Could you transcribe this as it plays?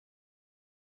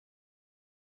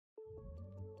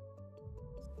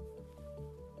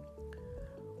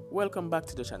Welcome back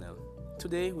to the channel.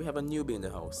 Today we have a newbie in the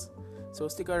house, so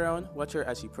stick around, watch her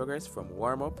as she progresses from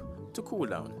warm up to cool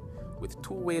down with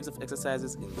 2 waves of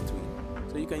exercises in between.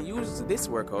 So you can use this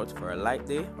workout for a light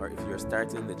day or if you're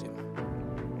starting the gym.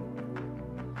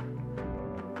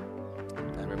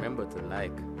 And remember to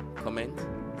like, comment,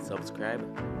 subscribe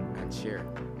and share.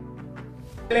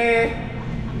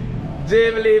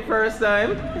 Jamie first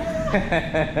time.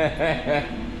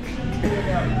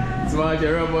 Smart,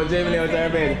 you run about Jamie out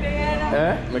of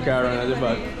bed. My car run at the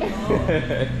back.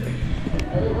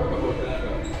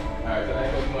 Alright, so I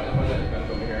go to my can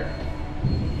come here.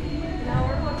 Now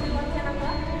we're going to 10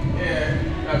 o'clock?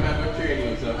 Yeah, I'm not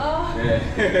training, so. Oh.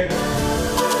 Yeah.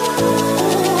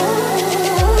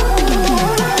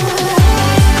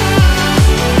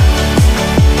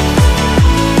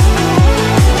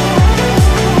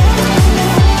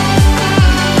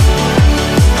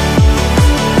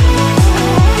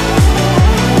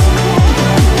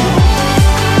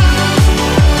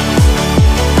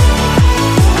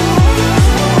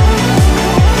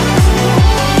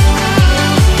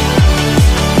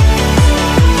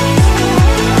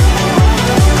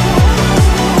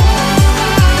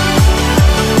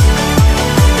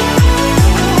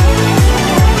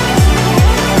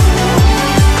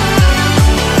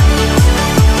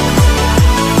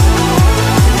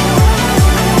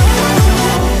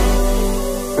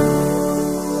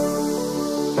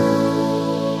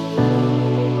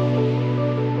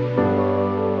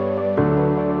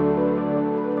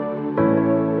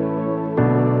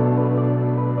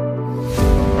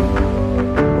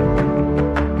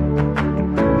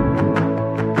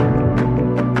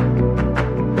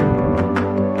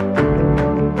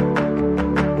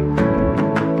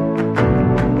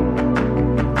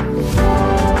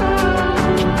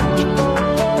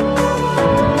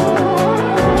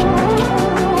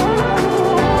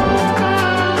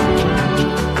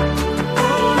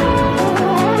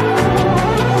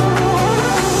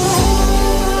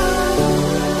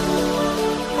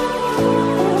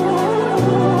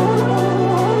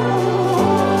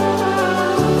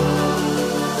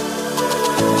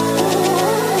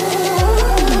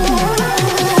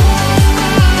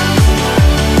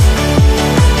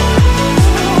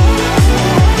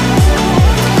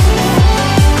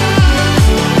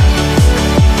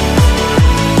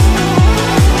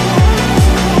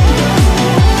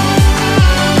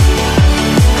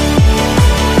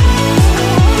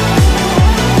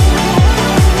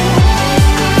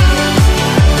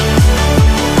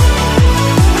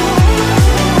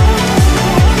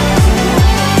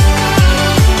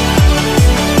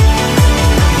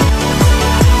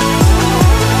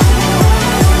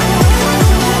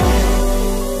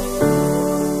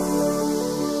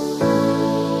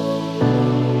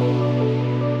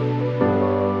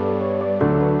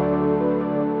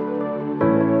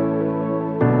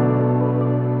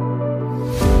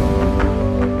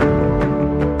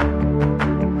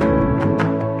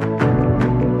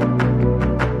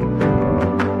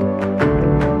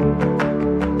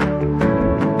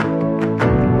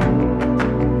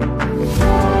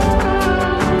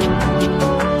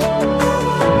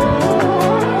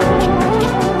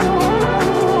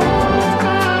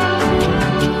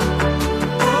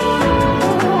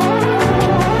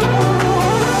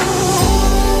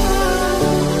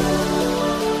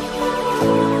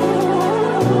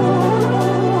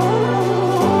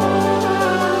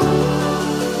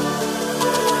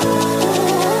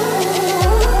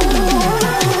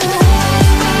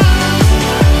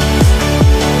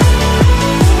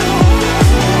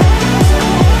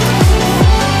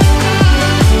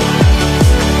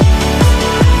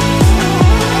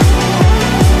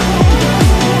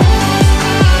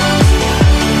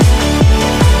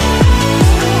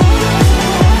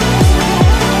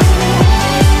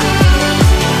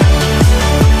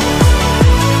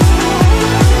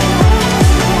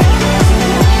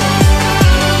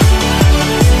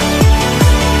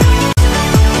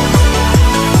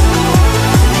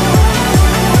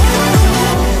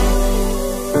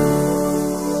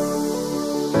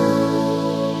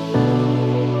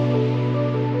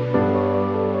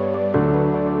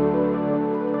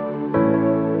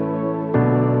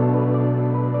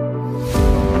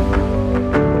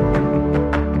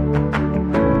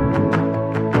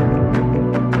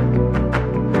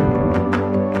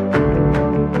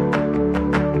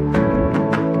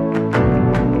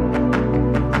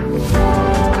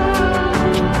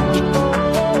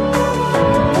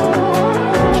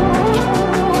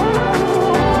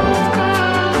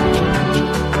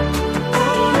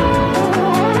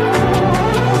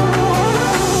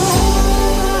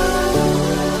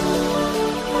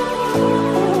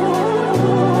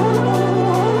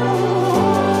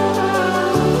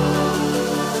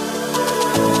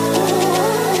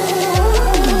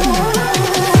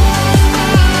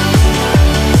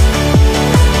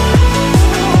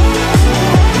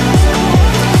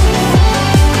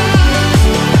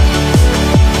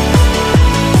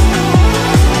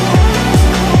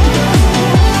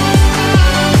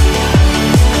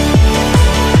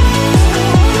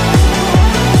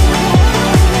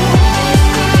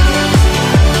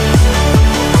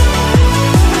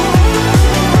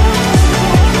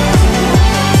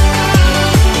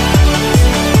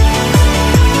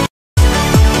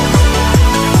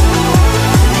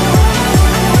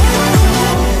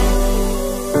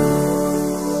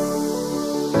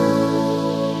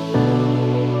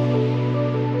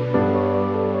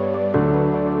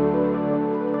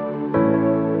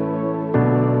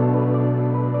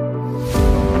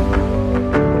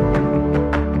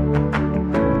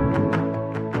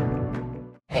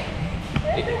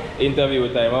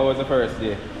 Interview time. How was the first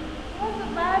day? It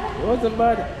wasn't bad. It wasn't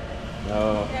bad.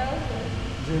 No. Yeah, it was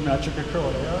good. Jimmy, I took a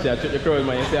crowd, yeah? She had took the crowd,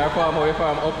 man. You see her farm, how you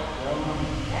farm up?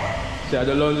 She had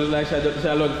the lunges like she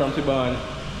had lunge from Tiban.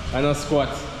 And a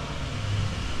squat.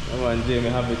 Come on, Jamie,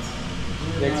 have it.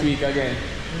 Next week again.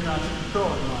 Jimmy, I took a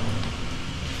crowd, man.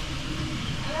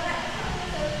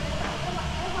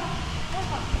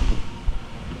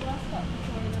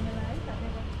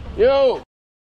 Yo!